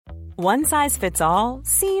One size fits all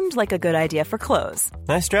seemed like a good idea for clothes.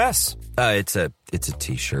 Nice dress. It's a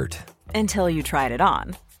t-shirt. Until you tried it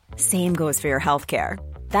on. Same goes for your healthcare.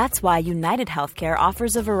 That's why United Healthcare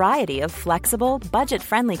offers a variety of flexible,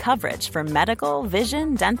 budget-friendly coverage for medical,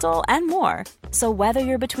 vision, dental, and more. So whether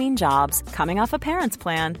you're between jobs, coming off a parent's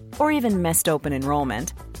plan, or even missed open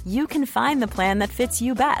enrollment, you can find the plan that fits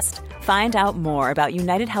you best. Find out more about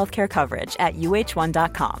United Healthcare coverage at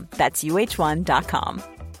uh1.com. That's uh1.com.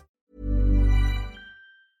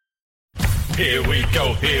 Here we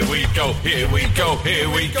go, here we go, here we go,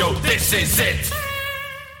 here we go. This is it.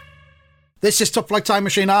 This is Top Flight Time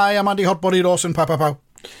Machine. I am Andy Hotbody Dawson. Pow, pow, pow.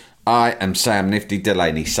 I am Sam Nifty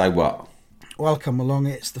Delaney. So what? Welcome along.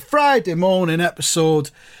 It's the Friday morning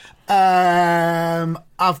episode.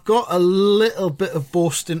 I've got a little bit of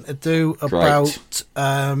boasting to do about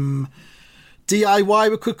DIY,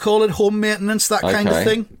 we could call it, home maintenance, that kind of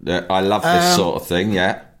thing. I love this sort of thing,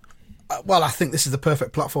 yeah. Well, I think this is the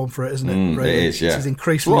perfect platform for it, isn't it? Really? It is, yeah. This is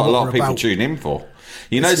increasingly what a lot of people about. tune in for.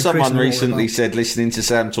 You know, someone recently said listening to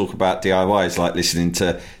Sam talk about DIY is like listening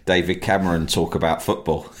to David Cameron talk about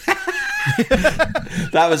football.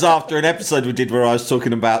 That was after an episode we did where I was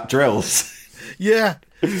talking about drills. Yeah.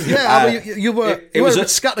 Yeah, you were a bit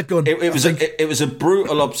scattergun. It was a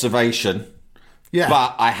brutal observation. Yeah.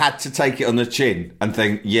 But I had to take it on the chin and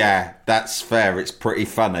think, yeah, that's fair. It's pretty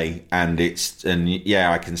funny, and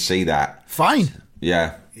I can see that. Fine.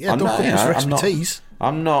 Yeah. Yeah, don't come for expertise.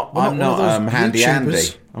 I'm not handy Andy.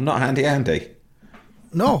 I'm not handy Andy.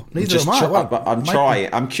 No, neither am I. But I'm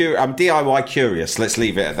trying. I'm DIY curious. Let's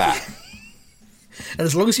leave it at that. And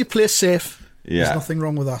as long as you play safe, there's nothing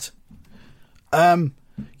wrong with that. Well,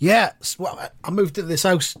 I moved into this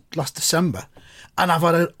house last December, and I've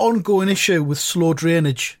had an ongoing issue with slow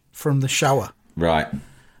drainage from the shower, right,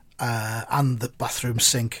 and the bathroom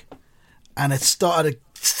sink. And it started.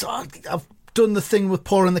 I've done the thing with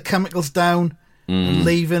pouring the chemicals down, and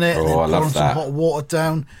leaving it, and then pouring some hot water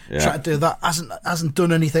down. Trying to do that hasn't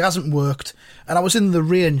done anything. Hasn't worked. And I was in the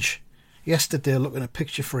range yesterday looking at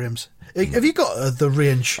picture frames. Have you got the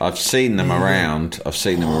range? I've seen them around.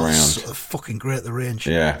 It's fucking great, the range.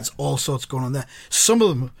 Yeah. There's all sorts going on there. Some of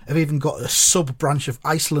them have even got a sub-branch of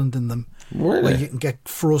Iceland in them. Really? Where you can get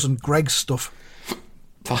frozen Greggs stuff.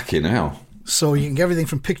 Fucking hell. So you can get everything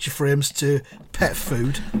from picture frames to pet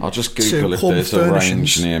food. I'll just Google if there's a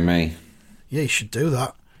range near me. Yeah, you should do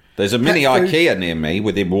that. There's a mini IKEA near me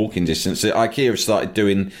within walking distance. IKEA have started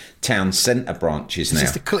doing town centre branches now.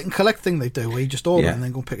 It's the click and collect thing they do, where you just order it and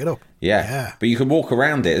then go and pick it up. Yeah. But you can walk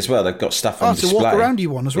around it as well. They've got stuff on display. It's a walk around you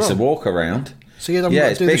one as well. It's a walk around. So you don't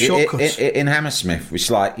have to do the shortcuts. In Hammersmith, which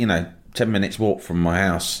is like, 10 minutes walk from my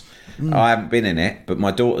house. I haven't been in it, but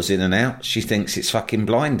my daughter's in and out. She thinks it's fucking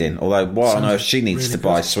blinding. Although, why on earth she needs to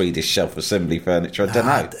buy Swedish self-assembly furniture, I don't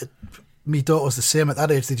know. My daughter's the same at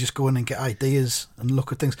that age. They just go in and get ideas and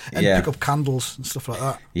look at things and pick up candles and stuff like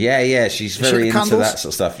that. Yeah, she's very into that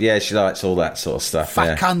sort of stuff. Yeah, she likes all that sort of stuff.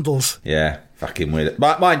 Fat candles. Yeah, fucking weird.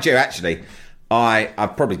 But mind you, actually,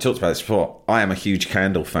 I've probably talked about this before. I am a huge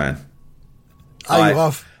candle fan. I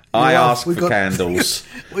ask for candles.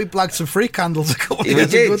 We blagged some free candles a couple of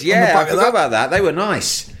years ago. We did, yeah. I forgot about that. They were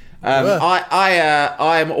nice.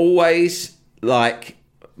 I am always like...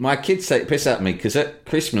 My kids take the piss out of me because at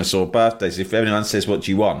Christmas or birthdays, if anyone says, what do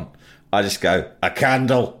you want? I just go, a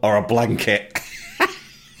candle or a blanket.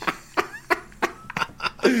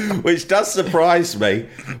 Which does surprise me.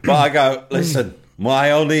 But I go, listen, my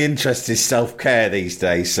only interest is self-care these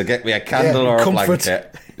days, so get me a candle or a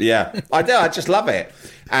blanket. Yeah, I do. I just love it.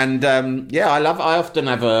 And, I often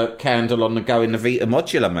have a candle on the go in the Vita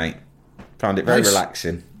Modular, mate. Find it very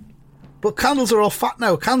relaxing. But candles are all fat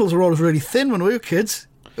now. Candles were always really thin when we were kids.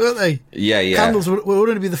 Weren't they? Yeah. Candles would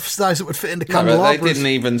only be the size that would fit into candelabras. They didn't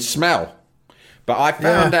even smell. But I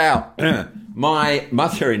found out my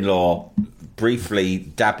mother-in-law briefly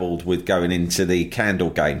dabbled with going into the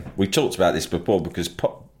candle game. We talked about this before because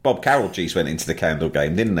Bob Carroll went into the candle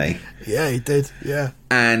game, didn't he? Yeah, he did, yeah.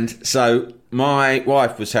 And so my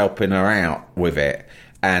wife was helping her out with it.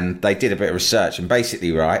 And they did a bit of research, and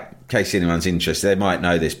basically, right, in case anyone's interested, they might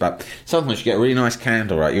know this, but sometimes you get a really nice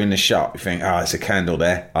candle, right? You're in the shop, you think, there's a candle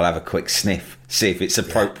there. I'll have a quick sniff, see if it's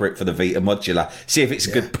appropriate for the Vita Modular, see if it's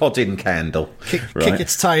a good podding candle. Kick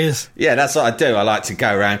its tyres. Yeah, that's what I do. I like to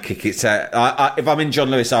go around, kick its tyres. If I'm in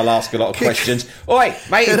John Lewis, I'll ask a lot of questions. Oi,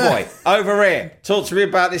 matey boy, over here, talk to me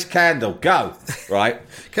about this candle. Go, right?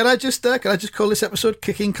 Can I just call this episode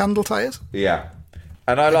Kicking Candle Tyres? Yeah.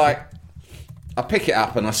 And I pick it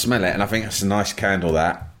up and I smell it and I think that's a nice candle,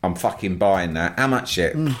 that. I'm fucking buying that. How much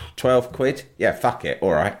shit? 12 quid? Yeah, fuck it.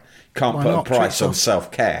 All right. Can't put a price on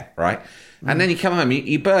self-care, right? And then you come home,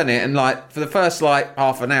 you burn it, and like for the first like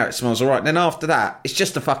half an hour, it smells all right. And then after that, it's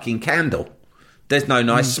just a fucking candle. There's no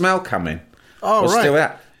nice smell coming. Oh, right. Still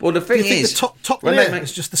out. Well, the thing is, the top layer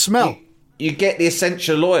is just the smell. You get the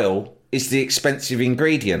essential oil is the expensive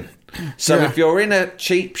ingredient. So if you're in a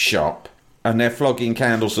cheap shop and they're flogging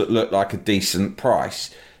candles that look like a decent price,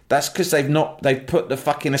 that's because they've put the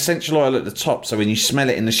fucking essential oil at the top, so when you smell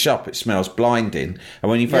it in the shop, it smells blinding. And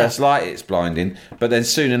when you first light it, it's blinding. But then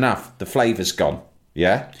soon enough, the flavour's gone.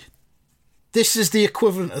 Yeah? This is the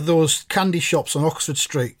equivalent of those candy shops on Oxford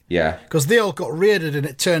Street. Yeah. Because they all got raided, and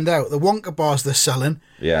it turned out the Wonka bars they're selling,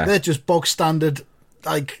 they're just bog standard,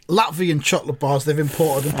 like Latvian chocolate bars they've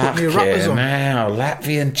imported and put new wrappers on. Now,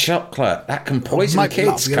 Latvian chocolate. That can poison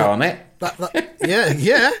kids, can't it?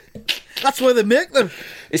 Yeah. That's where they make them.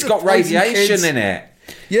 It's got radiation in it.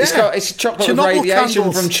 Yeah. It's chocolate with Chernobyl radiation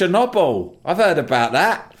candles. from Chernobyl. I've heard about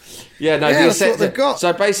that. Yeah, no, that's what they've got.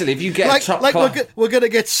 So basically, if you get a top class... we're going to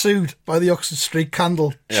get sued by the Oxford Street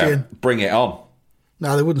candle chain. Bring it on.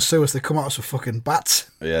 No, they wouldn't sue us. They come at us with fucking bats.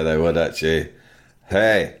 Yeah, they would actually.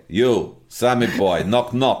 Hey, you, Sammy boy,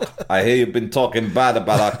 knock, knock. I hear you've been talking bad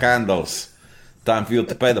about our candles. Time for you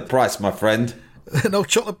to pay the price, my friend. No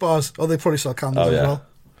chocolate bars. Oh, they probably sell candles as well.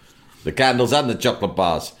 The candles and the chocolate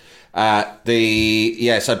bars. So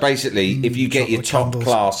basically, if you get your top candles.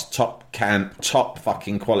 class, top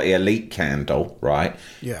fucking quality elite candle, right?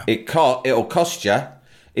 Yeah. It'll cost you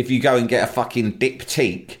if you go and get a fucking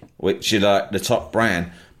Diptyque, which is like the top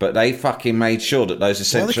brand, but they fucking made sure that those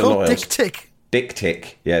essential oils.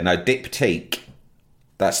 Diptyque. Yeah, no, Diptyque.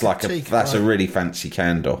 That's like a really fancy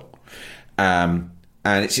candle, and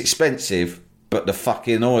it's expensive, but the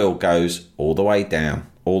fucking oil goes all the way down,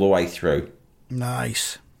 all the way through.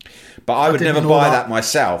 Nice. But I would never buy that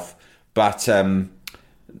myself. But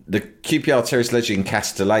the QPR Terrace legend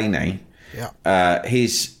Castellani,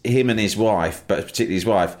 him and his wife, but particularly his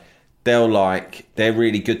wife, they're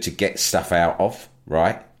really good to get stuff out of,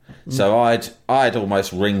 right? So I'd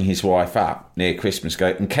almost ring his wife up near Christmas, go,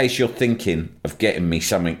 in case you're thinking of getting me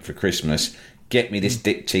something for Christmas, get me this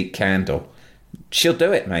Diptyque candle. She'll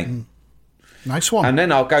do it, mate. Nice one. And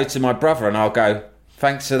then I'll go to my brother and I'll go,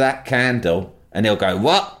 thanks for that candle. And he'll go,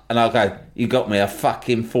 what? And I'll go, you got me a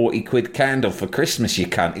fucking 40 quid candle for Christmas, you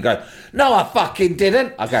cunt. He'll go, no, I fucking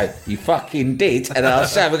didn't. I go, you fucking did. And I'll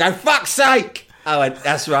say, we go, fuck's sake. I went,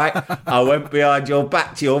 that's right. I went behind your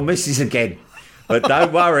back to your missus again. But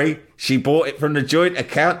don't worry, she bought it from the joint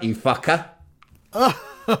account, you fucker.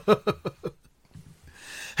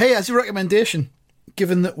 Hey, as a recommendation,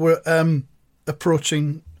 given that we're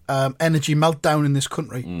approaching energy meltdown in this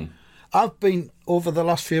country, I've been, over the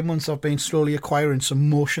last few months, I've been slowly acquiring some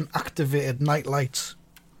motion-activated night lights.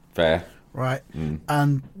 Fair. Right?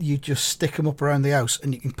 And you just stick them up around the house,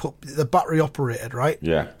 and you can put the battery-operated, right?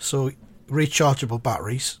 Yeah. So rechargeable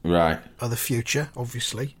batteries are the future,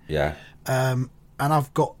 obviously. Yeah. And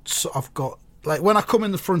I've got, like, when I come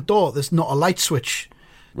in the front door, there's not a light switch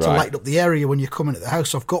to light up the area when you come into the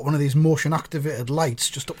house. I've got one of these motion-activated lights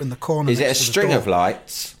just up in the corner. Is it a string of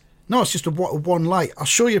lights? No, it's just one light. I'll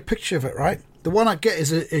show you a picture of it, right? The one I get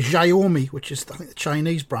is a Xiaomi, which is, I think, the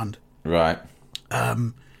Chinese brand. Right.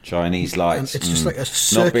 Chinese lights. It's just like a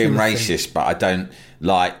circular Not being thing. racist, but I don't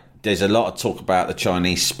like... There's a lot of talk about the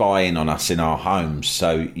Chinese spying on us in our homes,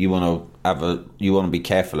 so you want to be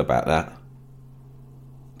careful about that.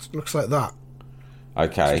 It looks like that.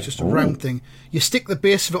 Okay. So it's just a round thing. You stick the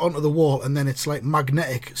base of it onto the wall, and then it's like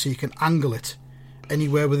magnetic, so you can angle it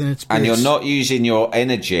anywhere within its base. And you're not using your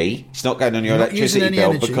energy. It's not going on your electricity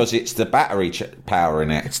bill because it's the battery power in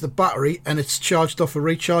it. It's the battery, and it's charged off a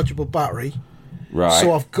rechargeable battery. Right.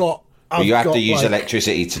 So I've got... you have to use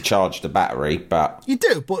electricity to charge the battery, but... You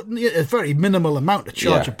do, but a very minimal amount to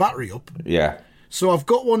charge a battery up. Yeah. So I've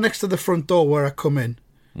got one next to the front door where I come in,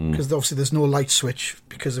 because obviously there's no light switch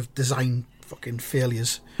because of design fucking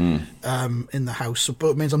failures in the house. So,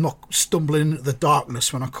 but it means I'm not stumbling into the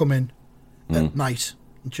darkness when I come in at night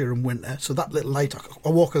during winter. So that little light, I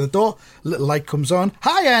walk in the door, little light comes on.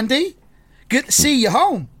 Hi, Andy. Good to see you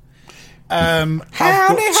home. Howdy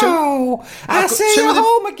ho! I see you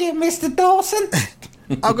home again, Mr. Dawson.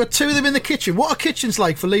 I've got two of them in the kitchen. What are kitchens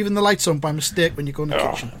like for leaving the lights on by mistake when you go in the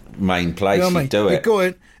kitchen? Main place, you know what I mean? Do it. You go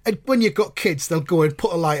in, and when you've got kids, they'll go in,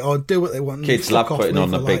 put a light on, do what they want. Kids love putting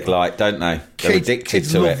on the big light, don't they? They're addicted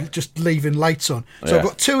to it. Just leaving lights on. So I've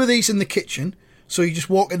got two of these in the kitchen. So you just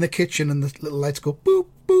walk in the kitchen and the little lights go boop,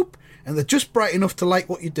 boop. And they're just bright enough to light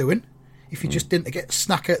what you're doing. If you just didn't get a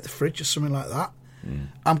snack out the fridge or something like that.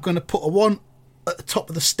 I'm going to put a one at the top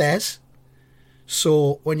of the stairs.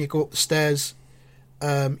 So when you go up the stairs, You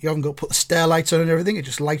haven't got to put the stair lights on and everything. It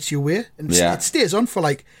just lights your way. And it stays on for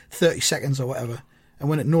like 30 seconds or whatever. And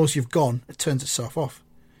when it knows you've gone, it turns itself off.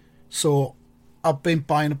 So I've been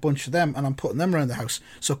buying a bunch of them and I'm putting them around the house.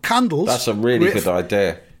 So candles. That's a really good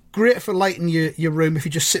idea. Great for lighting your room if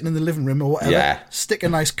you're just sitting in the living room or whatever. Yeah. Stick a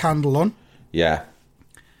nice candle on. Yeah.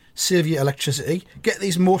 Save your electricity. Get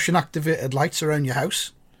these motion activated lights around your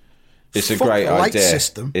house. It's a great idea.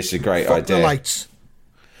 System. It's a great Fuck idea. The lights.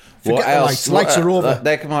 What else? Lights are over.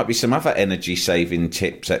 There might be some other energy saving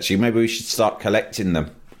tips. Actually, maybe we should start collecting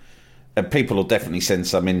them. And people will definitely send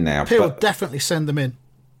some in now. People definitely send them in.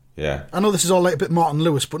 Yeah. I know this is all like a bit Martin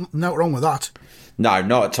Lewis, but nothing wrong with that. No,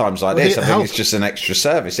 not at times like this. I think it's just an extra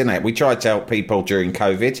service, isn't it? We tried to help people during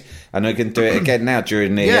COVID, and we can do it again now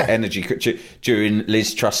during the energy during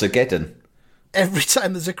Liz Truss-ageddon. Every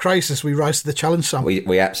time there's a crisis, we rise to the challenge, Sam.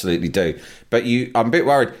 We absolutely do. But I'm a bit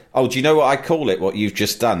worried. Oh, do you know what I call it, what you've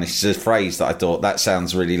just done? This is a phrase that I thought, that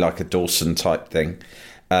sounds really like a Dawson type thing.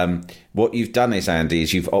 What you've done is, Andy,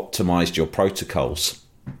 is you've optimised your protocols.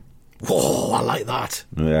 Whoa, I like that.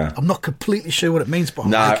 Yeah. I'm not completely sure what it means,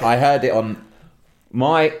 but I heard it on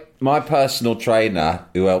my personal trainer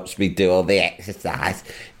who helps me do all the exercise.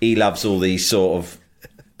 He loves all these sort of,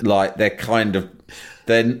 like,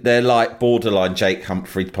 they're like borderline Jake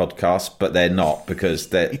Humphrey podcasts, but they're not, because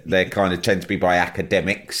they're kind of tend to be by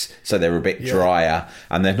academics, so they're a bit drier,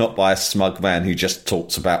 and they're not by a smug man who just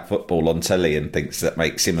talks about football on telly and thinks that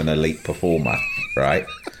makes him an elite performer, right?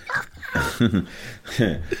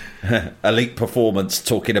 Elite performance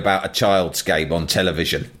talking about a child's game on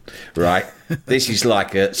television, right? This is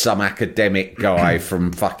like some academic guy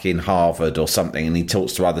from fucking Harvard or something, and he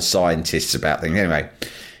talks to other scientists about things. Anyway,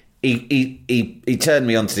 he turned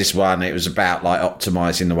me onto this one. It was about like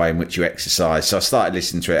optimizing the way in which you exercise. So I started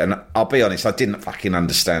listening to it, and I'll be honest, I didn't fucking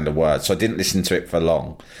understand a word, so I didn't listen to it for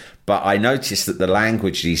long. But I noticed that the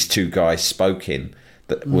language these two guys spoke in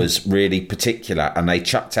that was really particular, and they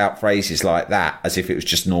chucked out phrases like that as if it was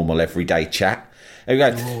just normal everyday chat. And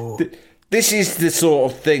we go, this is the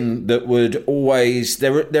sort of thing that would always...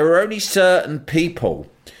 There are only certain people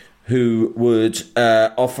who would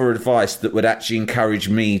offer advice that would actually encourage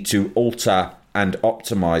me to alter and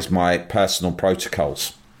optimise my personal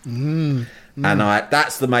protocols. And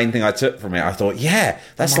that's the main thing I took from it. I thought,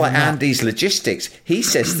 that's like Andy's logistics. He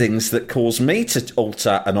says things that cause me to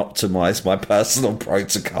alter and optimise my personal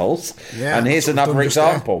protocols. Yeah, and here's another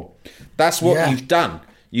example. That's what you've done.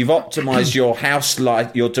 You've optimised your house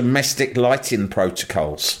light, your domestic lighting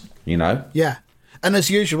protocols, you know? Yeah. And as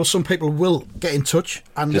usual, some people will get in touch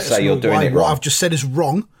and just let say us know you're doing why it wrong. What I've just said is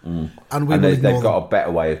wrong, and they've got a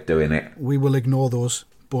better way of doing it. We will ignore those.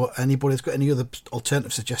 But anybody that's got any other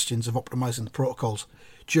alternative suggestions of optimising the protocols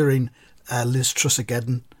during Liz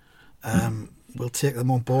Truss-ageddon, we'll take them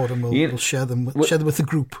on board and we'll share them with the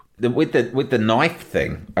group. With the knife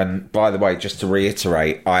thing, and by the way, just to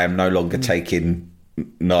reiterate, I am no longer taking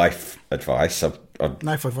knife advice.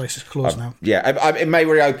 Knife advice is closed now. Yeah, it may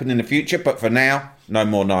reopen in the future, but for now, no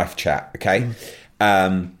more knife chat, okay?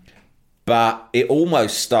 But it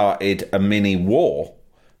almost started a mini war,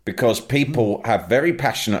 because people have very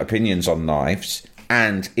passionate opinions on knives,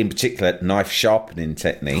 and in particular, knife sharpening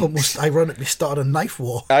techniques. Almost ironically started a knife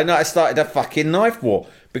war. I know, I started a fucking knife war,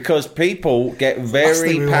 because people get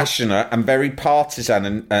very passionate and very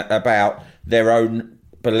partisan about their own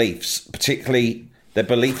beliefs, particularly their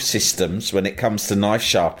belief systems when it comes to knife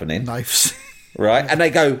sharpening. Knives. Right? And they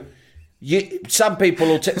go... some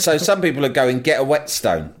people are going, get a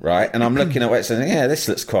whetstone, right? And I'm looking at whetstone, this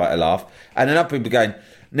looks quite a laugh. And then other people are going,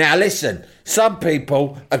 now listen, some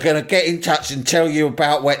people are going to get in touch and tell you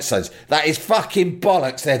about whetstones. That is fucking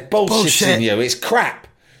bollocks. They're bullshitting you. It's crap.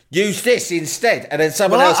 Use this instead. And then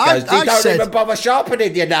someone else goes, you don't even bother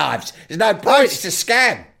sharpening your knives. There's no point. It's a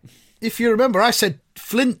scam. If you remember, I said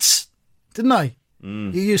flints, didn't I?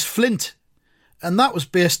 You used flint. And that was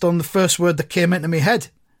based on the first word that came into my head.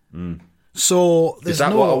 So is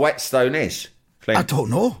that what a whetstone is? Flint? I don't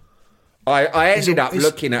know. I ended up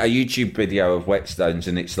looking at a YouTube video of whetstones,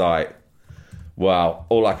 and it's like, well,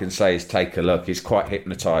 all I can say is take a look. It's quite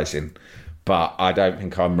hypnotising, but I don't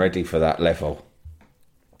think I'm ready for that level.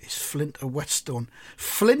 Is flint a whetstone?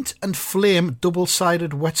 Flint and flame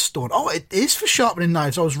double-sided whetstone. Oh, it is for sharpening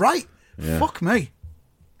knives. I was right. Yeah. Fuck me.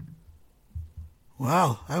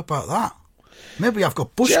 Wow, how about that? Maybe I've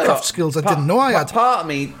got bushcraft skills I didn't know I had. Part of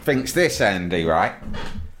me thinks this, Andy, right?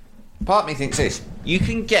 Part of me thinks this. You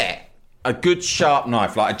can get a good sharp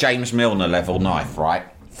knife, like a James Milner level knife, right?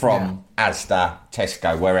 From Asda,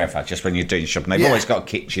 Tesco, wherever, just when you're doing shopping. They've always got a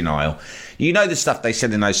kitchen aisle. You know the stuff they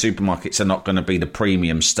sell in those supermarkets are not going to be the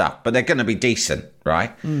premium stuff, but they're going to be decent,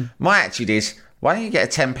 right? My attitude is, Why don't you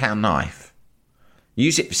get a £10 knife,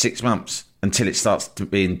 use it for 6 months until it starts to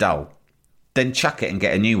being dull, then chuck it and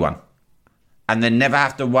get a new one, and then never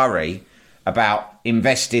have to worry about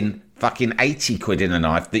investing fucking 80 quid in a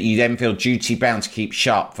knife that you then feel duty bound to keep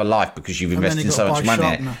sharp for life because you've invested so much money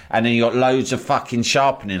in it. And then you got loads of fucking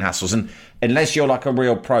sharpening hassles. And unless you're like a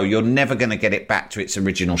real pro, you're never going to get it back to its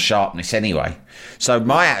original sharpness anyway. So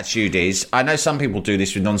my attitude is, I know some people do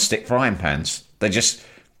this with non-stick frying pans. They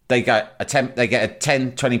get a £10,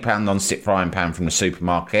 £20 non-stick frying pan from the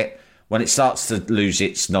supermarket. When it starts to lose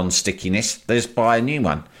its non-stickiness, they just buy a new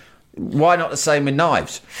one. Why not the same with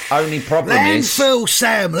knives? Only problem landfill,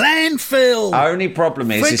 Sam, landfill. Only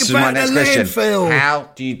problem is, this is my next question. How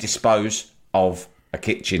do you dispose of a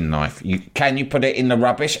kitchen knife? Can you put it in the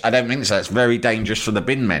rubbish? I don't think so. It's very dangerous for the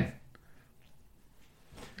bin men.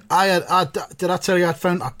 Did I tell you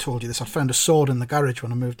I told you this. I found a sword in the garage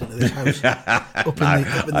when I moved into this house.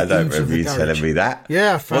 I don't remember you telling me that.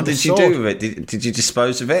 Yeah, I found What did you do with it? Did you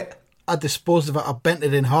dispose of it? I disposed of it. I bent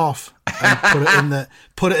it in half and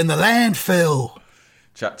put it in the landfill.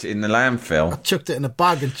 Chucked it in the landfill. I chucked it in a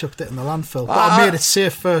bag and chucked it in the landfill. But I made it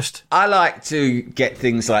safe first. I like to get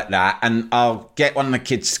things like that, and I'll get one of the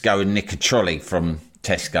kids to go and nick a trolley from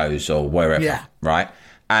Tesco's or wherever, right?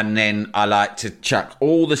 And then I like to chuck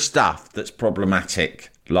all the stuff that's problematic,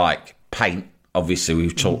 like paint. Obviously,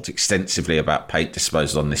 we've talked extensively about paint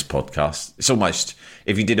disposal on this podcast. It's almost,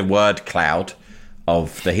 if you did a word cloud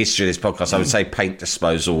of the history of this podcast, I would say paint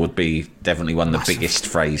disposal would be definitely one of the biggest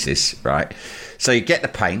phrases, right? So you get the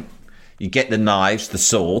paint, you get the knives, the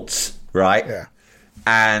swords, right? Yeah.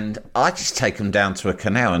 And I just take them down to a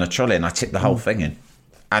canal in a trolley and I tip the whole thing in.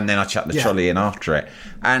 And then I chuck the trolley in after it.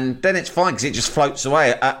 And then it's fine because it just floats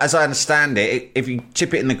away. As I understand it, if you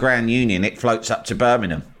tip it in the Grand Union, it floats up to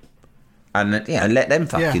Birmingham. And let them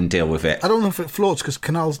fucking deal with it. I don't know if it floats because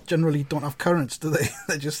canals generally don't have currents, do they?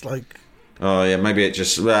 They're just like... Oh, yeah, maybe it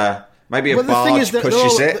just... maybe a barge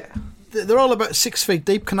pushes it. They're all about 6 feet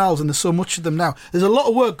deep canals, and there's so much of them now. There's a lot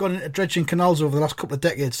of work gone into dredging canals over the last couple of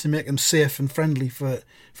decades to make them safe and friendly for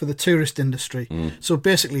the tourist industry. So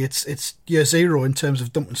basically, it's year zero in terms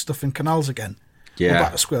of dumping stuff in canals again. Yeah. We're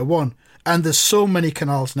back to square one. And there's so many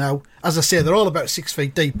canals now. As I say, they're all about 6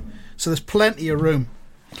 feet deep. So there's plenty of room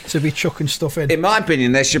to be chucking stuff in. In my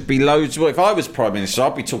opinion, there should be loads. Well, if I was Prime Minister,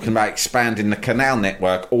 I'd be talking about expanding the canal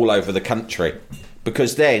network all over the country,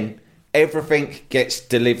 because then everything gets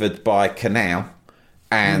delivered by canal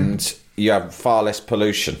and you have far less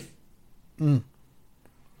pollution. And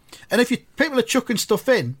if people are chucking stuff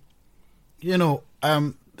in,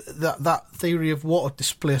 that theory of water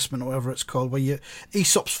displacement or whatever it's called, where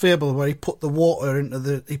Aesop's fable, where he put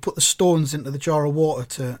the stones into the jar of water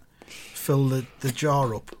to fill the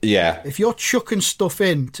jar up. Yeah. If you're chucking stuff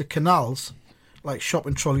into canals, like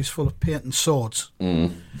shopping trolleys full of paint and swords,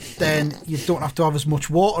 then you don't have to have as much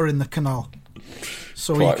water in the canal.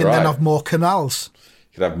 So you can then have more canals.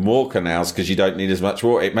 You can have more canals because you don't need as much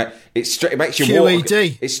water. It makes your QED. water...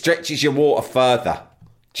 It stretches your water further.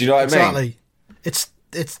 Do you know what I mean? Exactly.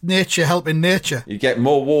 It's nature helping nature. You get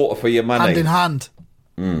more water for your money. Hand in hand.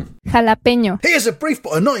 Jalapeño. Here's a brief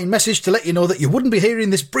but annoying message to let you know that you wouldn't be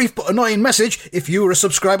hearing this brief but annoying message if you were a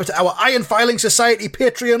subscriber to our Iron Filing Society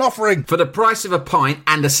Patreon offering. For the price of a pint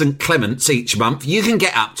and a St Clement's each month, you can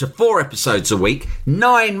get up to 4 episodes a week,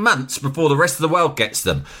 9 months before the rest of the world gets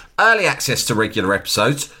them. Early access to regular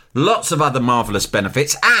episodes, lots of other marvellous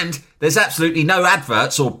benefits, and there's absolutely no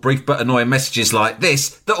adverts or brief but annoying messages like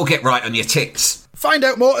this that'll get right on your tits. Find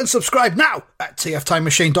out more and subscribe now at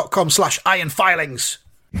tftimemachine.com/ironfilings.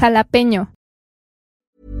 Jalapeño.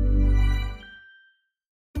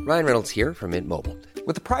 Ryan Reynolds here from Mint Mobile.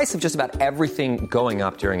 With the price of just about everything going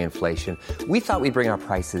up during inflation, we thought we'd bring our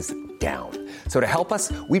prices down. So to help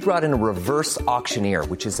us, we brought in a reverse auctioneer,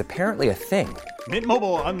 which is apparently a thing. Mint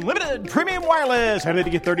Mobile Unlimited Premium Wireless. How to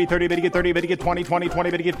get 30, 30, bit to get 30, bit to get 20, 20, 20,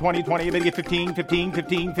 bit to get 20, 20, bit to get 15, 15,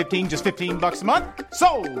 15, 15, just $15 a month?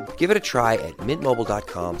 Sold! Give it a try at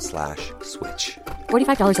mintmobile.com/switch.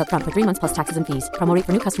 $45 up front for 3 months plus taxes and fees. Promo rate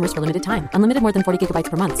for new customers for limited time. Unlimited more than 40 gigabytes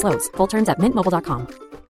per month. Slows full terms at mintmobile.com.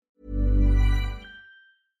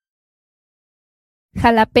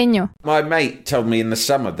 Jalapeño. My mate told me in the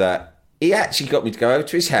summer that he actually got me to go over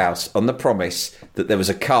to his house on the promise that there was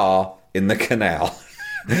a car in the canal.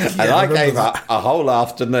 And I gave up a whole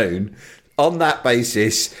afternoon on that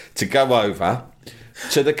basis to go over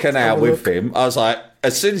to the canal with him. I was like,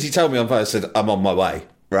 as soon as he told me on phone, I said, I'm on my way,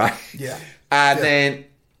 right? Yeah. And then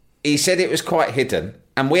he said it was quite hidden.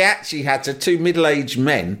 And we actually had two middle-aged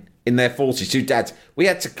men in their 40s, 2 dads. We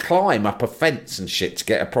had to climb up a fence and shit to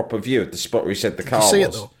get a proper view of the spot where he said the car was. Did you see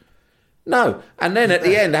it, though? No. And then at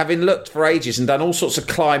the end, having looked for ages and done all sorts of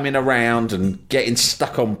climbing around and getting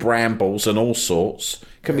stuck on brambles and all sorts,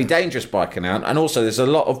 can be dangerous by canal. And also there's a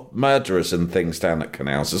lot of murderers and things down at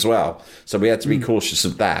canals as well. So we had to be cautious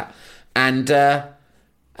of that. And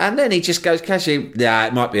then he just goes casually, yeah,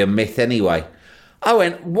 it might be a myth anyway. I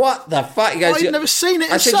went, what the fuck? He goes, you've never seen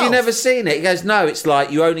it I yourself? said, you've never seen it? He goes, no, it's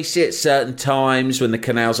like you only see it certain times when the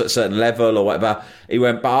canal's at a certain level or whatever. He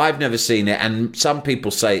went, but I've never seen it, and some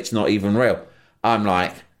people say it's not even real. I'm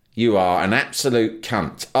like, you are an absolute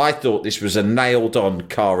cunt. I thought this was a nailed-on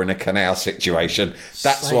car in a canal situation.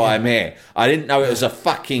 That's why I'm here. I didn't know it was a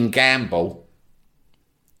fucking gamble.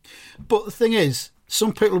 But the thing is,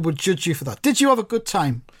 some people would judge you for that. Did you have a good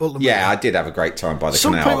time, ultimately? Yeah, I did have a great time by the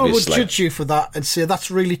canal, Some people obviously. would judge you for that and say that's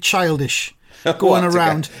really childish, going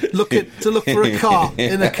around to look for a car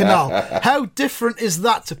in a canal. How different is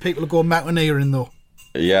that to people who go mountaineering, though?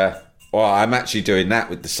 Yeah. Well, I'm actually doing that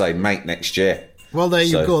with the same mate next year. Well, there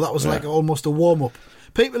you go. That was like almost a warm-up.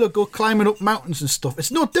 People who go climbing up mountains and stuff,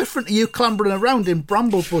 it's no different to you clambering around in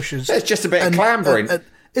bramble bushes. It's just a bit of clambering.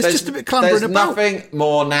 It's just a bit clambering about. There's nothing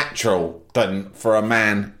more natural than for a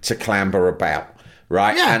man to clamber about,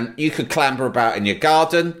 right? Yeah. And you could clamber about in your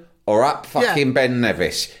garden or up fucking Ben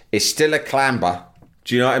Nevis. It's still a clamber.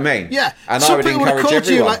 Do you know what I mean? Yeah. And Some I would people encourage called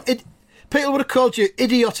everyone. People would have called you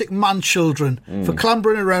idiotic man-children for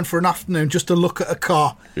clambering around for an afternoon just to look at a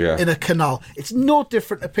car in a canal. It's no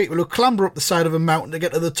different to people who clamber up the side of a mountain to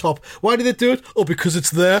get to the top. Why do they do it? Oh, because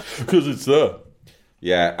it's there. Because it's there.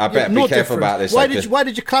 Yeah, I better be careful about this. Why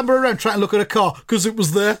did you clamber around trying to look at a car? Because it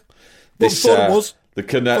was there. What thought it was? The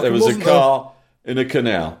canal. There was a car in a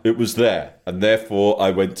canal. It was there, and therefore I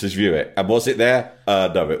went to view it. And was it there?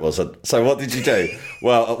 No, it wasn't. So what did you do?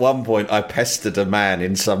 Well, at one point I pestered a man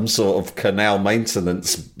in some sort of canal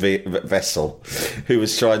maintenance vessel who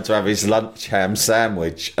was trying to have his lunch ham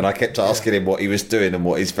sandwich, and I kept asking him what he was doing and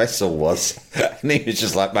what his vessel was, and he was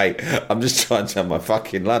just like, "Mate, I'm just trying to have my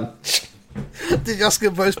fucking lunch." Did you ask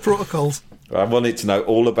him about his protocols? I wanted to know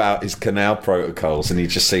all about his canal protocols, and he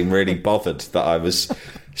just seemed really bothered that I was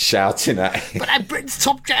shouting at him. But I'm Britain's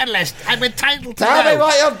top journalist. I'm entitled to Tell know. me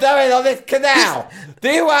what you're doing on this canal. Do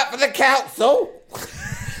you work for the council?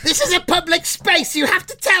 This is a public space. You have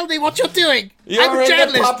to tell me what you're doing. You're I'm a in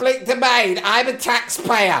journalist. the public domain. I'm a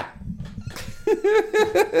taxpayer.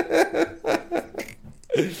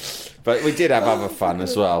 But we did have other fun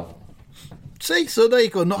as well. See, so there you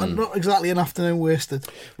go. Not exactly an afternoon wasted.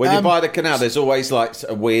 When you're by the canal, there's always like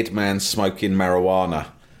a weird man smoking marijuana.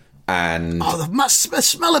 And the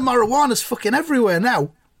smell of marijuana's fucking everywhere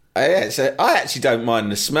now. Yeah, so I actually don't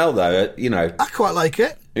mind the smell, though. You know, I quite like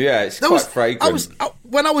it. Yeah, it's quite fragrant.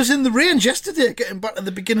 When I was in the range yesterday, getting back to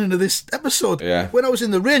the beginning of this episode, when I was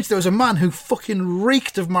in the range, there was a man who fucking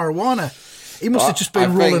reeked of marijuana. He must have just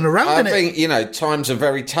been rolling around in it. I think, you know, times are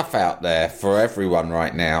very tough out there for everyone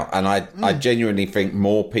right now. And I genuinely think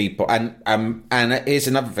more people... And here's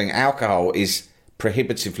another thing. Alcohol is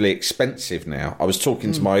prohibitively expensive now. I was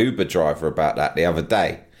talking to my Uber driver about that the other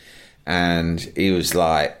day. And he was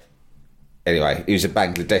like... Anyway, he was a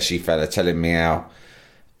Bangladeshi fella telling me how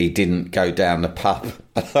he didn't go down the pub.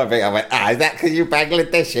 And I went, is that because you're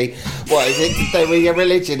Bangladeshi? What, is it to do with your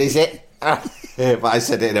religion, is it? But I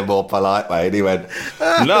said it in a more polite way, and he went,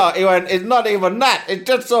 no, it's not even that, it's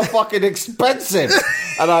just so fucking expensive.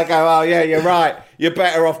 And I go, oh yeah, you're right, you're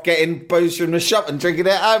better off getting booze from the shop and drinking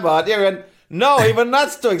it at home, aren't you? And no, even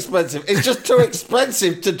that's too expensive, it's just too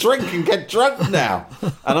expensive to drink and get drunk now.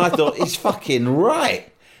 And I thought, he's fucking right.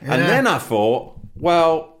 Yeah. And then I thought,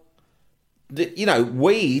 well, you know,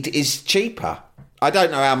 weed is cheaper. I don't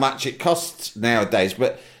know how much it costs nowadays,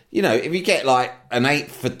 but you know, if you get like an 8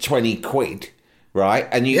 for 20 quid, right,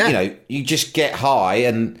 and you know, you just get high,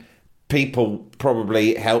 and people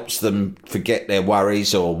probably helps them forget their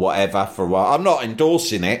worries or whatever for a while. I'm not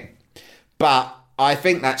endorsing it, but I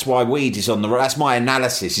think that's why weed is on the... That's my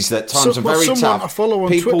analysis, is that times are very tough.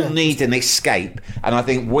 People need an escape, and I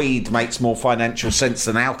think weed makes more financial sense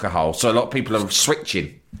than alcohol, so a lot of people are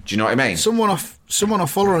switching. Do you know what I mean? Someone I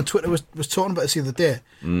follow on Twitter was talking about this the other day,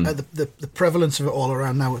 the prevalence of it all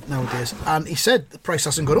around nowadays, and he said the price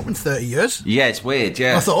hasn't gone up in 30 years. Yeah, it's weird,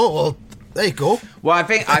 yeah. I thought, oh, well, there you go. Well, I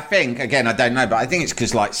think, again, I don't know, but I think it's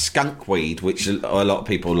because, like, skunk weed, which a lot of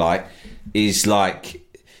people like, is like...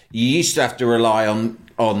 You used to have to rely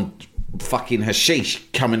on fucking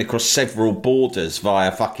hashish coming across several borders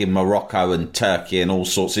via fucking Morocco and Turkey and all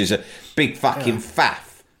sorts. It's a big fucking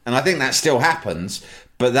faff. And I think that still happens,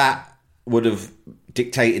 but that would have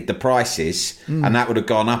dictated the prices and that would have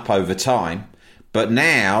gone up over time. But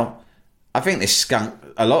now, I think this skunk,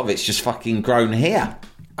 a lot of it's just fucking grown here.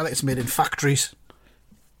 I think it's made in factories.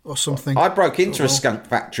 or something. I broke into a skunk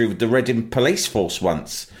factory with the Reading Police Force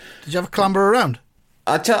once. Did you ever clamber around?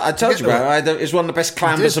 I told you about it. It was one of the best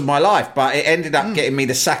clambers of my life, but it ended up getting me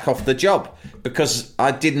the sack off the job because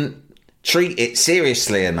I didn't treat it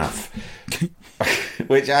seriously enough.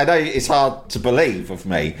 Which I know is hard to believe of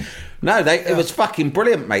me. No, it was fucking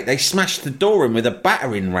brilliant, mate. They smashed the door in with a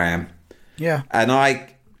battering ram. Yeah. And I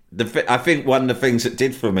think one of the things it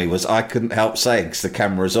did for me was I couldn't help saying, because the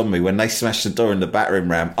camera was on me, when they smashed the door in the battering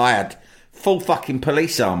ram, I had full fucking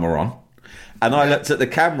police armour on. And I looked at the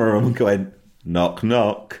camera and went, knock,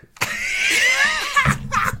 knock.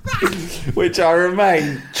 Which I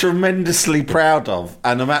remain tremendously proud of.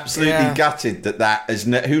 And I'm absolutely gutted that is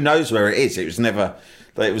who knows where it is. It was never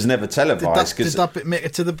televised. Did that bit make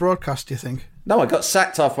it to the broadcast, do you think? No, I got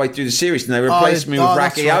sacked halfway through the series and they replaced me with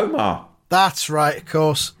Raggy Omar. That's right, of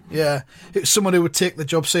course. Yeah. It was someone who would take the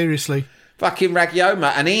job seriously. Fucking Raggy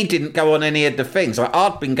Omar. And he didn't go on any of the things. Like,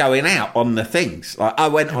 I'd been going out on the things. Like, I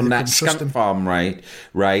went on that skunk farm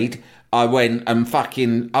raid. I went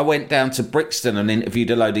down to Brixton and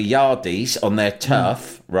interviewed a load of yardies on their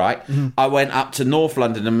turf, right? Mm. I went up to North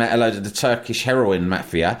London and met a load of the Turkish heroin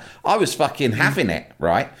mafia. I was fucking having it,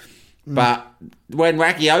 right? Mm. But when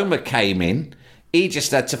Raggy Omar came in, he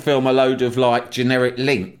just had to film a load of, like, generic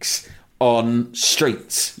links on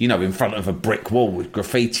streets, in front of a brick wall with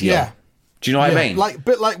graffiti on. Do you know what I mean? A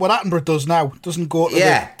bit like what Attenborough does now. Doesn't go to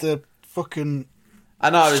the fucking...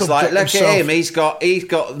 And I was like, look at him. He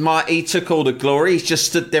took all the glory. He's just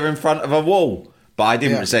stood there in front of a wall. But I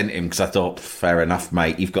didn't resent him because I thought, fair enough,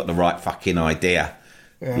 mate. You've got the right fucking idea.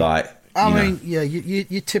 Yeah.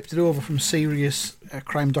 You tipped it over from serious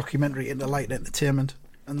crime documentary into light entertainment,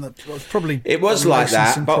 and that was probably like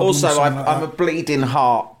that. But also, I'm a bleeding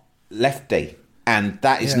heart lefty, and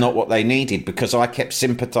that is not what they needed because I kept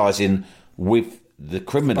sympathising with the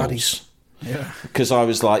criminals. Yeah, because I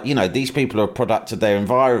was like, these people are a product of their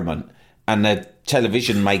environment, and their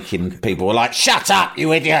television making people were like, shut up,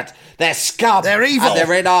 you idiot! They're scum! They're evil! And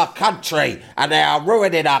they're in our country, and they are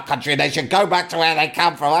ruining our country, and they should go back to where they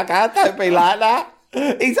come from. I go, don't be like that.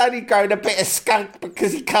 He's only growing a bit of skunk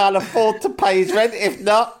because he can't afford to pay his rent, if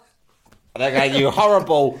not. And I go, you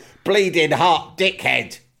horrible, bleeding heart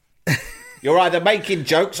dickhead. You're either making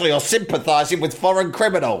jokes or you're sympathising with foreign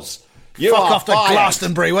criminals. You Fuck are off to fired.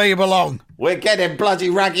 Glastonbury, where you belong. We're getting bloody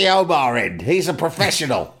Raggy Omar in. He's a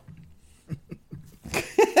professional.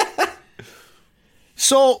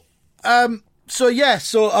 So I've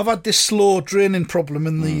had this slow draining problem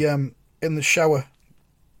in the shower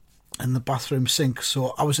and the bathroom sink.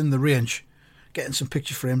 So I was in the range getting some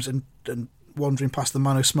picture frames and wandering past the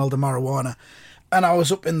man who smelled of marijuana, and I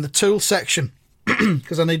was up in the tool section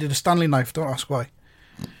because I needed a Stanley knife. Don't ask why.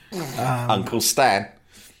 Uncle Stan.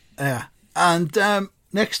 Yeah, and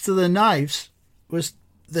next to the knives was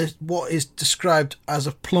what is described as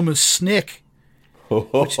a plumber's snake,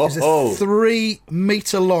 which is a 3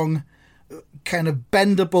 metre long kind of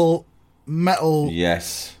bendable metal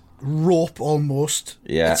rope almost.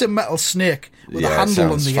 Yeah, it's a metal snake with a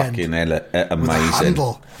handle on the end. Amazing.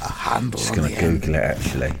 A handle. Just going to Google it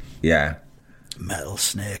actually. Yeah. Metal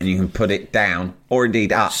snake. And you can put it down or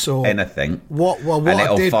indeed up anything. What and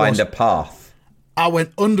it'll find a path. I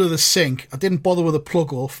went under the sink. I didn't bother with a plug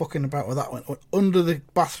hole, fucking about with that one. I went under the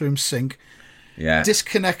bathroom sink. Yeah.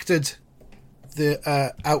 Disconnected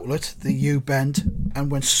the outlet, the U-bend,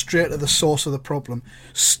 and went straight to the source of the problem.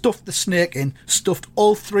 Stuffed the snake in, stuffed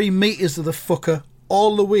all 3 meters of the fucker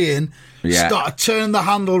all the way in. Yeah. Started turning the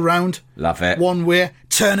handle round. Love it. One way,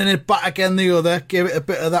 turning it back again the other. Gave it a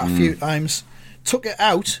bit of that a few times. Took it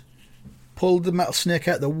out, pulled the metal snake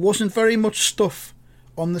out. There wasn't very much stuff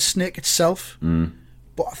on the snake itself,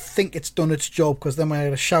 but I think it's done its job because then when I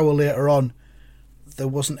had a shower later on, there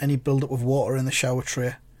wasn't any build-up of water in the shower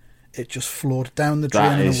tray. It just flowed down the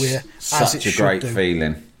drain and away as it should do. Such a great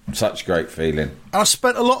feeling. Such a great feeling. And I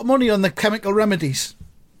spent a lot of money on the chemical remedies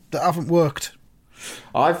that haven't worked.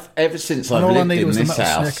 Ever since I've lived in this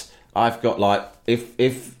house, I've got like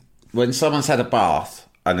if when someone's had a bath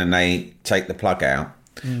and then they take the plug out,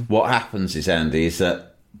 what happens is, Andy, is that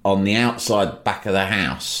on the outside back of the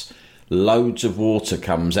house, loads of water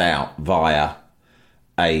comes out via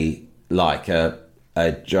a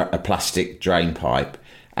plastic drain pipe,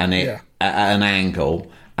 and it at an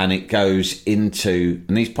angle, and it goes into,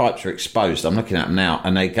 and these pipes are exposed. I'm looking at them now,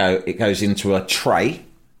 and it goes into a tray,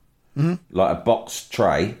 like a box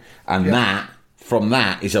tray, and from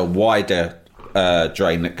that is a wider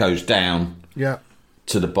drain that goes down. Yeah.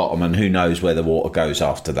 To the bottom, and who knows where the water goes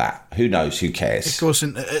after that? Who knows? Who cares? It goes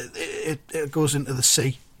into the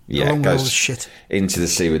sea. Yeah, along it goes with all the shit into the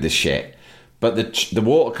sea with the shit. but the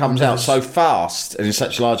water comes out so fast and in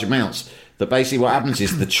such large amounts that basically what happens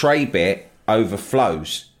is the tray bit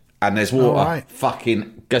overflows and there's water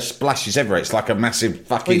fucking just splashes everywhere. It's like a massive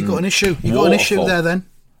fucking. You've got an issue. You've got an issue there then.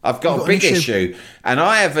 I've got a big issue, and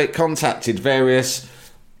I have contacted various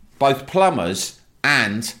both plumbers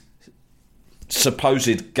and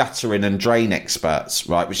supposed guttering and drain experts,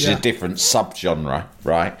 right, which is a different subgenre,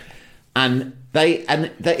 right? And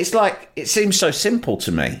it's like, it seems so simple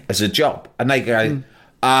to me as a job, and they go, no,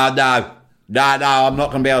 I'm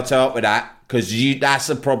not going to be able to help with that because that's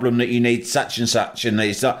a problem that you need such and such, and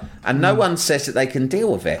it's not, and no one says that they can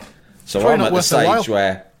deal with it. So I'm at the stage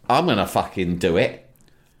where I'm going to fucking do it.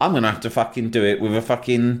 I'm going to have to fucking do it with a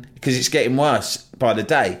fucking, because it's getting worse by the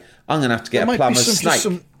day. I'm going to have to get a plumber's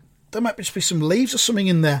snake. There might just be some leaves or something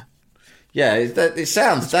in there. Yeah, it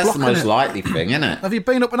sounds, that's the most likely thing, isn't it? Have you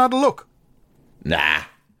been up and had a look? Nah. Have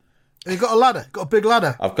you got a ladder? Got a big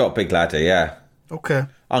ladder? I've got a big ladder, yeah. Okay.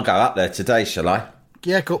 I'll go up there today, shall I?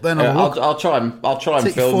 Yeah, go up there and have a look. I'll try and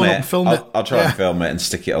film it. I'll try and film it and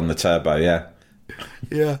stick it on the turbo, yeah.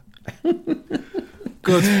 Yeah.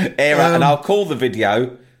 Good. And I'll call the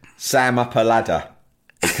video Sam Up a Ladder,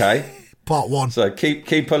 okay? Part 1. So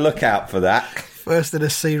keep a lookout for that. First in a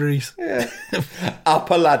series. Yeah. Up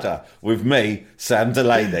a ladder with me, Sam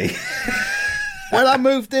Delaney. When I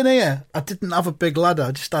moved in here, I didn't have a big ladder.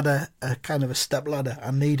 I just had a kind of a step ladder.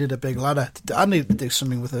 I needed a big ladder. I needed to do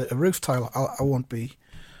something with a roof tile. I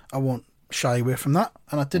won't shy away from that.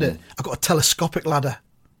 And I did it. I got a telescopic ladder,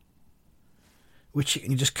 which you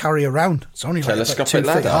can just carry around. It's only like 2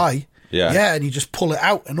 feet high. Yeah. Yeah, and you just pull it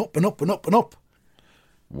out and up and up and up and up.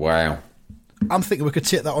 Wow. I'm thinking we could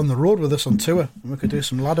take that on the road with us on tour, and we could do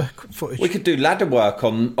some ladder footage. We could do ladder work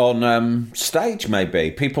on stage,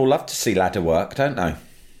 maybe. People love to see ladder work, don't they?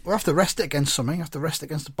 We'll have to rest it against something. Have to rest it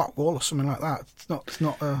against the back wall or something like that. It's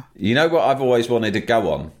not. You know what I've always wanted to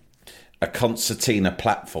go on? A concertina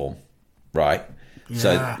platform, right? Yeah.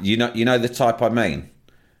 So you know the type I mean.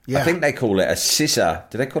 Yeah. I think they call it a scissor.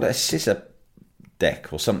 Do they call it a scissor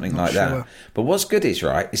deck or something like that? But what's good is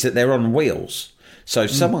that they're on wheels. So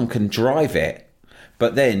someone can drive it,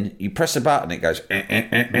 but then you press a button, it goes, and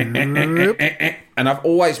I've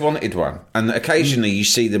always wanted one. And occasionally you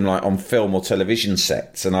see them like on film or television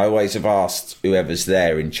sets, and I always have asked whoever's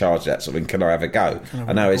there in charge of that sort of thing, can I have a go?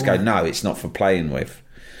 And I always go, no, it's not for playing with.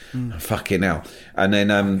 Fucking hell. And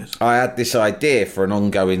then I had this idea for an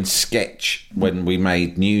ongoing sketch when we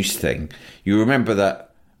made News Thing. You remember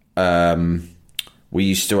that we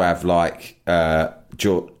used to have like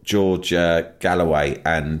George Galloway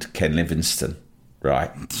and Ken Livingstone,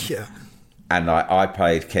 right? Yeah. And I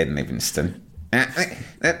played Ken Livingstone.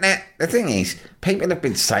 The thing is, people have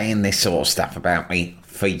been saying this sort of stuff about me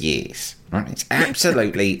for years, right? It's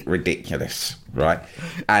absolutely ridiculous, right?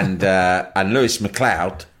 And Lewis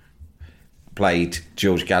MacLeod played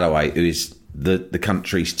George Galloway, who is the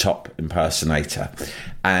country's top impersonator.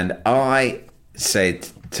 And I said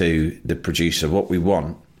to the producer, what we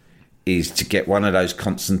want is to get one of those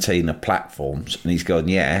concertina platforms. And he's gone,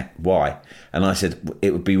 yeah, why? And I said,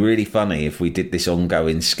 it would be really funny if we did this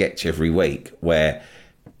ongoing sketch every week where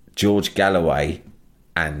George Galloway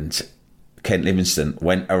and Kent Livingstone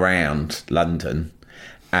went around London,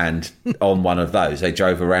 and on one of those, they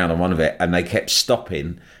drove around on one of it, and they kept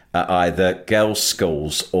stopping at either girls'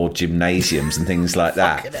 schools or gymnasiums and things like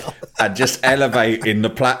that, and just elevating the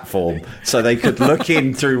platform so they could look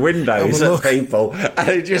in through windows at people, and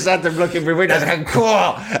they just had them looking through windows and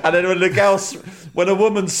going, and then when a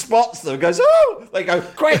woman spots them, goes, oh, they go,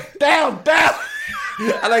 quick, down,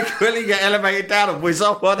 and they quickly get elevated down and whiz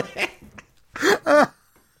off on it.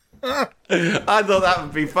 I thought that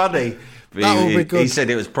would be funny. He said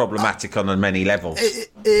it was problematic on many levels.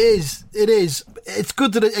 It is. It's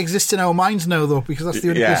good that it exists in our minds now, though, because that's the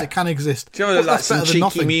only place it can exist. Do you know, like some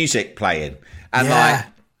cheeky music playing, and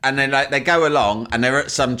then they go along, and they're at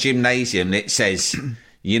some gymnasium. And it says,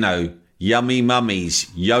 yummy mummies,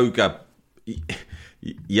 yoga,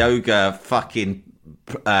 fucking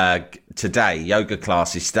today, yoga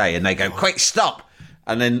classes today, and they go, quick, stop.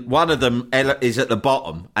 And then one of them is at the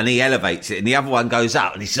bottom, and he elevates it, and the other one goes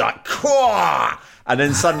up, and he's like, Quah! And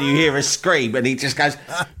then suddenly you hear a scream, and he just goes,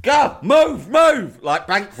 go, move, like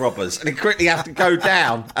bank robbers. And he quickly has to go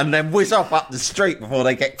down and then whiz off up the street before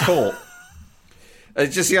they get caught.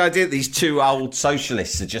 It's just the idea that these two old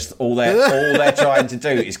socialists are just all they're trying to do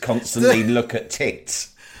is constantly look at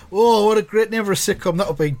tits. Oh, what a great name for a sitcom. That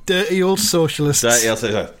would be Dirty Old Socialists. Dirty Old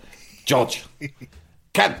Socialists. George,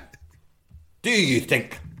 Ken, do you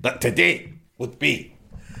think that today would be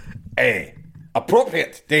an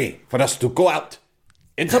appropriate day for us to go out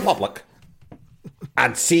into public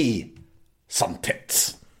and see some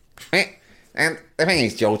tits. And the thing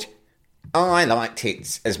is, George, I like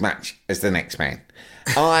tits as much as the next man.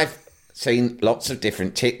 I've seen lots of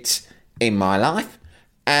different tits in my life,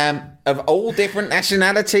 of all different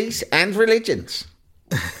nationalities and religions.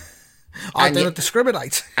 I don't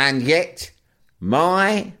discriminate. And yet,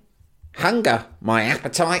 my hunger, my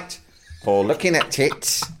appetite for looking at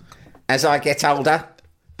tits as I get older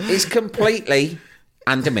is completely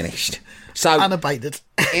undiminished. So, unabated.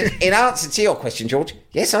 in answer to your question, George,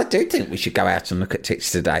 yes, I do think we should go out and look at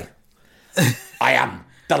tits today. I am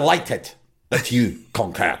delighted that you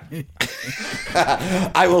concur.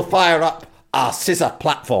 I will fire up our scissor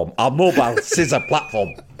platform, our mobile scissor platform,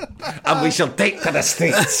 and we shall take to the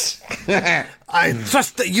streets. I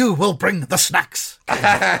trust that you will bring the snacks.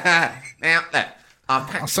 Now, look, I've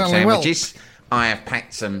packed some sandwiches. I have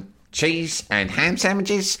packed some cheese and ham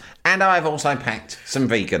sandwiches, and I've also packed some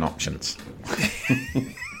vegan options.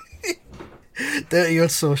 Dirty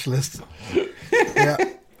old socialist. Yeah,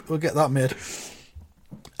 we'll get that made.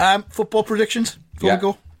 Football predictions before we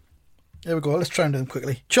go. Here we go. Let's try and do them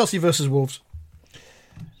quickly. Chelsea versus Wolves.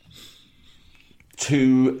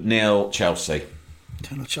 2-0 Chelsea.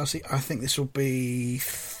 2-0 Chelsea. I think this will be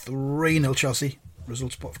 3-0 Chelsea.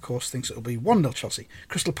 Result Spot, of course, thinks it'll be 1-0 Chelsea.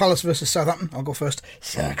 Crystal Palace versus Southampton. I'll go first.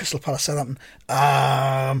 Crystal Palace, Southampton.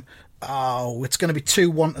 It's going to be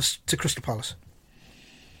 2-1 to Crystal Palace.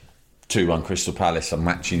 2-1 Crystal Palace. I'm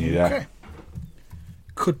matching you there. Okay.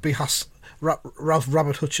 Could be Ralph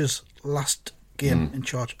Rabbit Hutcher's last game in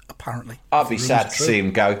charge, apparently. I'd be sad to see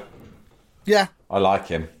him go. Yeah. I like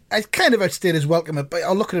him. I kind of outstayed his welcome, but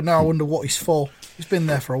I look at him now, I wonder what he's for. He's been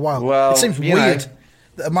there for a while. Well, it seems weird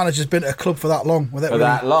that a manager's been at a club for that long. But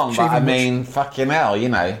I mean, fucking hell,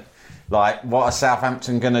 like, what are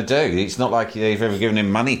Southampton going to do? It's not like they've ever given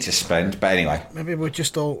him money to spend, but anyway. Maybe we're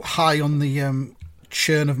just all high on the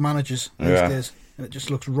churn of managers these days, and it just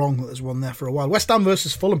looks wrong that there's one there for a while. West Ham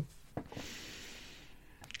versus Fulham.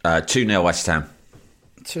 2-0 West Ham.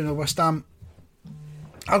 2-0 West Ham.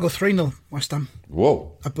 I'll go 3-0 West Ham.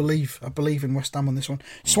 Whoa. I believe in West Ham on this one.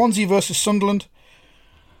 Swansea versus Sunderland.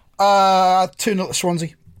 2-0 to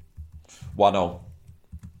Swansea. 1-0.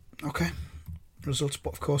 Okay. Result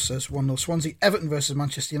Spot, of course, says 1-0 Swansea. Everton versus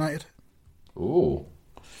Manchester United. Ooh.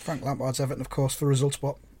 Frank Lampard's Everton, of course, for Result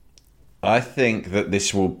Spot. I think that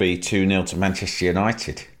this will be 2-0 to Manchester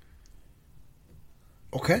United.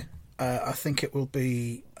 Okay. I think it will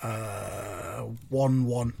be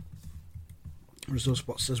 1-1. Result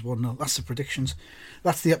Spot says 1-0. That's the predictions.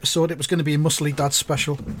 That's the episode. It was going to be a Muscly Dad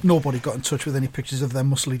special. Nobody got in touch with any pictures of their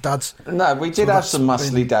Muscly Dads. No, we did have some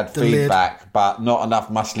Muscly Dad feedback, but not enough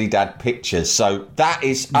Muscly Dad pictures. So that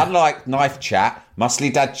is, unlike Knife Chat,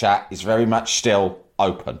 Muscly Dad Chat is very much still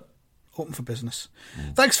open. Open for business.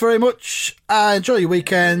 Thanks very much. Enjoy your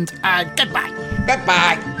weekend. And goodbye.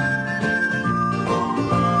 Goodbye.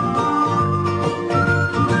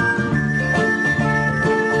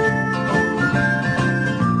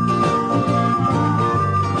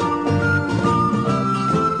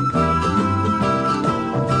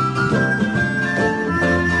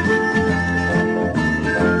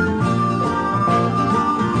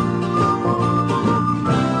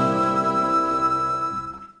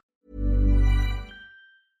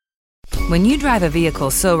 When you drive a vehicle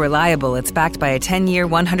so reliable it's backed by a 10-year,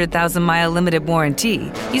 100,000-mile limited warranty,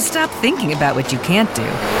 you stop thinking about what you can't do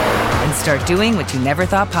and start doing what you never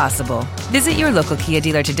thought possible. Visit your local Kia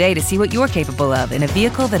dealer today to see what you're capable of in a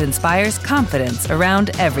vehicle that inspires confidence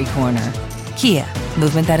around every corner. Kia,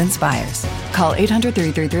 movement that inspires. Call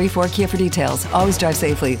 800-333-4KIA for details. Always drive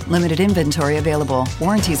safely. Limited inventory available.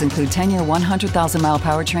 Warranties include 10-year 100,000-mile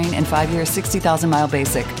powertrain and 5-year 60,000-mile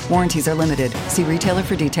basic. Warranties are limited. See retailer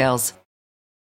for details.